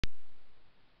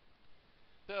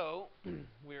So,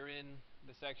 we're in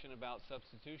the section about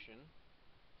substitution.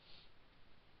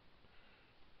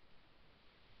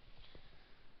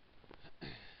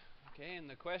 Okay, and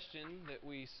the question that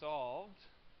we solved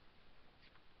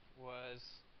was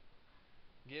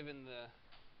given a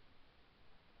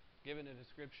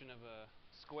description of a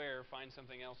square, find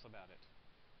something else about it.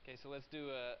 Okay, so let's do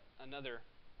another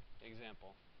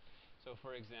example. So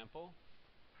for example,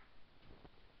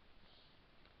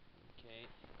 okay,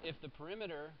 if the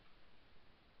perimeter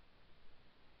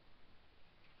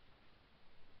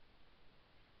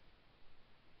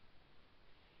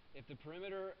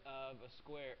of a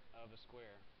square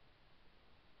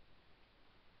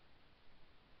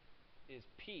is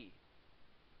p,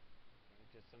 okay,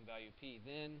 just some value p,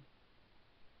 then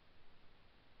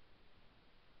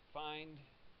find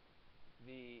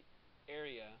the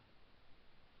area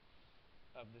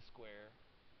of the square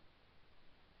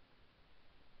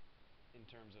in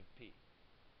terms of p.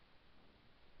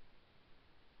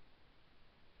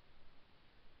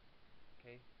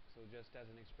 Okay, so just as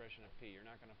an expression of p, you're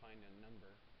not going to find a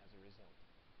number as a result.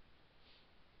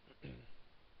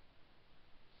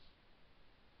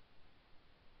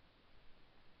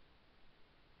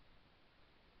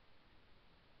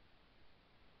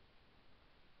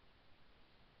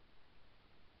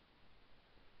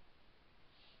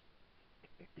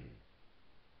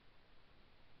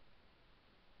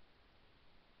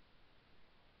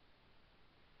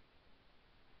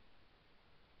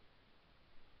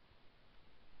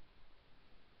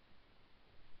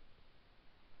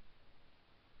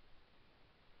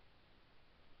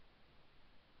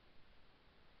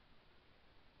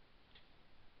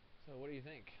 So what do you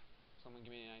think? Someone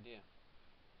give me an idea.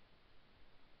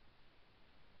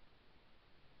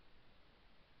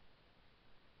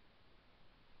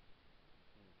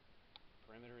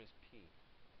 Perimeter is p.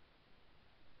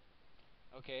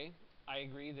 Okay, I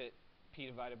agree that p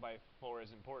divided by 4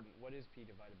 is important. What is p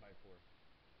divided by 4?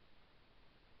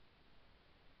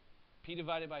 P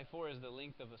divided by 4 is the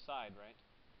length of a side, right?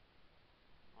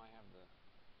 Oh, I have the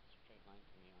straight line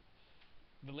thingy on.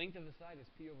 The length of the side is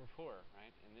p over 4,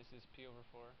 right? And this is p over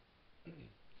 4.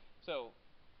 So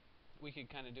we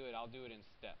could kind of do it. I'll do it in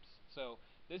steps. So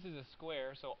this is a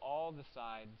square, so all the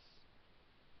sides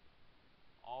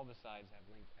have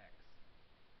length x,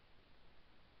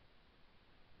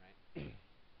 right?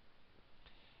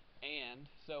 And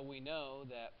so we know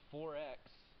that 4x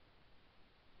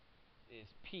is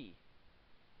p.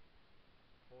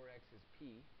 4x is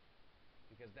p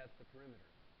because that's the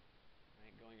perimeter,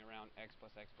 right? Going around x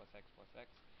plus x plus x plus x.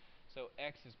 So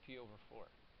x is p over 4.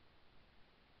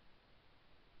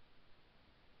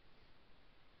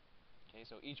 Okay,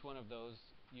 so each one of those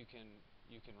you can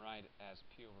write as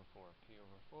p over 4, p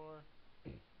over 4,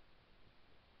 p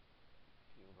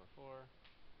over 4,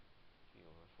 p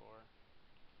over 4,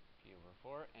 p over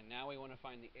 4, and now we want to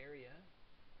find the area.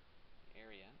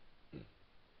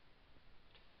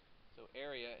 So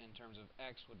area in terms of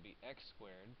x would be x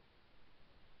squared,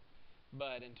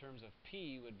 but in terms of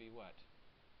p would be what?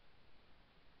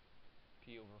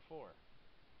 P over 4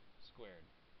 squared.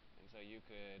 And so you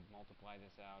could multiply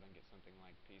this out and get something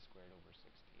like p squared over 16.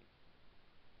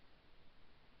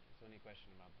 So any question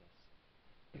about this?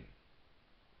 Any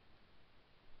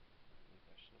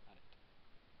question about it?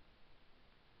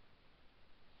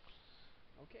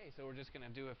 Okay, so we're just going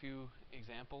to do a few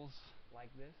examples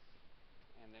like this,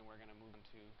 and then we're going to move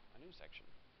into a new section.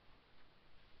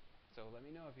 So let me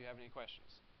know if you have any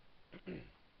questions. Okay,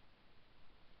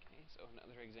 so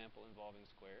another example involving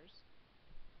squares.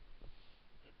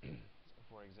 So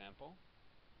for example,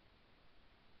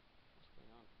 what's going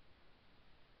on?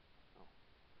 Oh.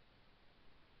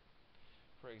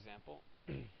 For example,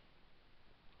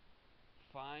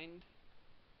 find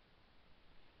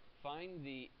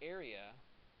the area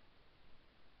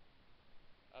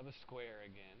of a square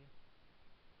again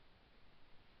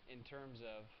in terms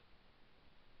of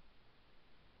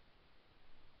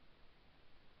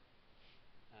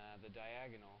the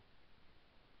diagonal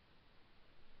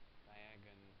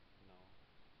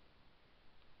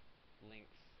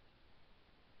length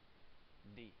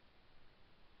d.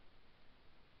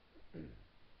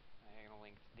 Diagonal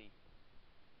length d.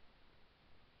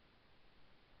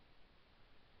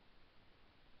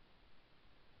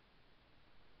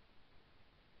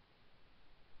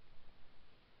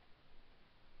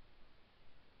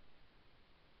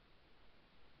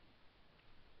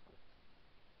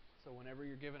 So whenever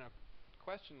you're given a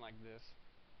question like this,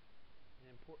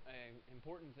 an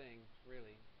important thing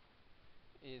really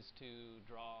is to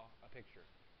draw a picture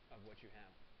of what you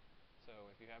have. So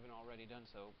if you haven't already done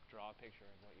so, draw a picture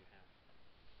of what you have.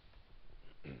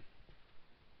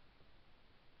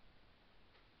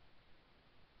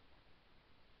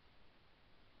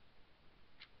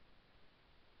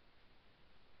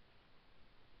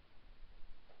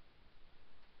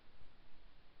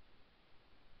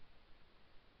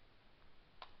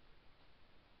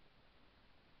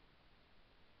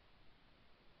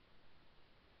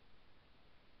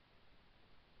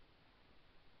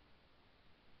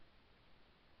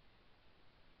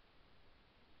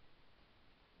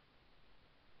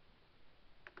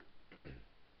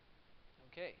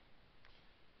 Okay,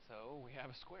 so we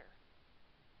have a square.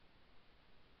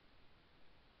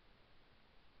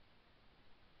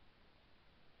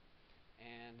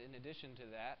 And in addition to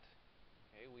that,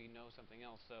 okay, we know something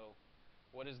else. So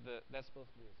what is that's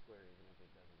supposed to be a square even if it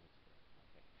doesn't look square.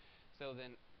 Okay, so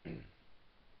then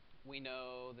we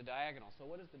know the diagonal. So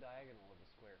what is the diagonal of a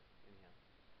square anyhow?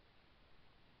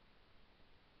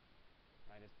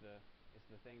 Right, it's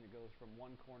the thing that goes from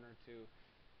one corner to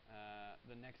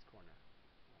the next corner,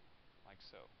 like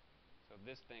so. So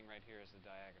this thing right here is the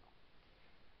diagonal.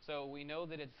 So we know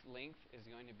that its length is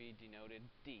going to be denoted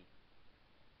d.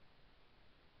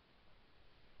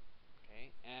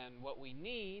 Okay, and what we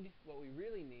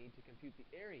really need to compute the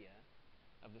area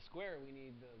of the square, we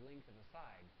need the length of a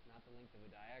side, not the length of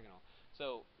a diagonal.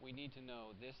 So we need to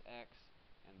know this x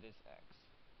and this x.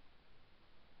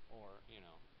 Or,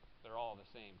 they're all the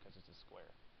same because it's a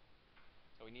square.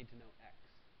 So we need to know x.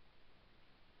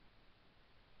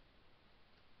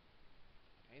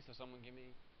 Okay, so someone give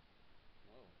me...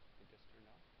 Whoa, it just turned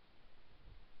off?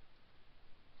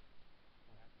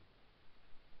 What happened?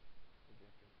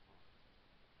 Projector off.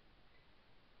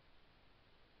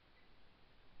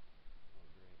 Oh,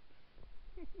 great.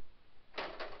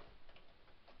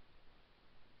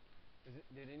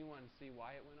 Did anyone see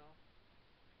why it went off?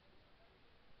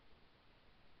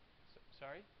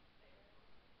 Sorry?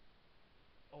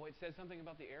 Oh, it said something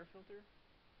about the air filter?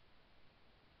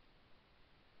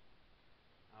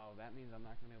 Oh, that means I'm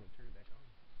not going to be able to turn it back on.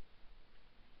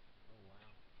 Oh, wow.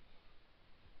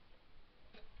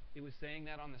 It was saying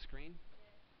that on the screen?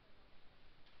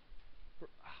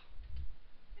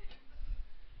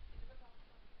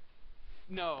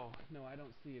 No, I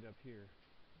don't see it up here.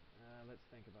 Let's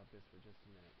think about this for just a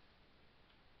minute.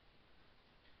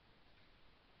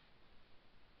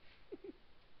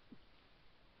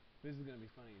 This is going to be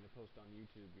funny to post on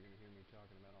YouTube. You're going to hear me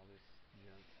talking about all this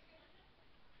junk.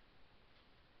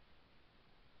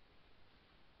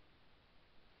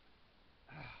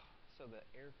 So the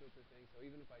air filter thing, so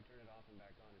even if I turn it off and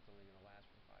back on, it's only going to last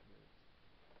for 5 minutes.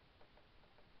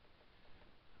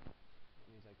 That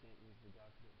means I can't use the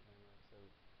document camera.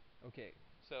 Okay,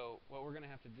 so what we're going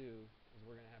to have to do is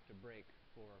we're going to have to break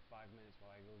for 5 minutes while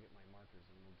I go get my markers,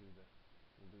 and we'll do the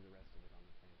rest of it on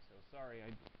the thing. So sorry,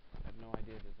 I had no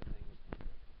idea that the thing was going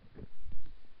to break.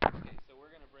 Okay, so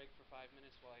we're going to break for 5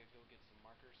 minutes while I go get some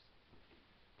markers.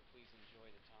 Please enjoy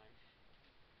the time.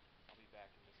 I'll be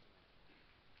back in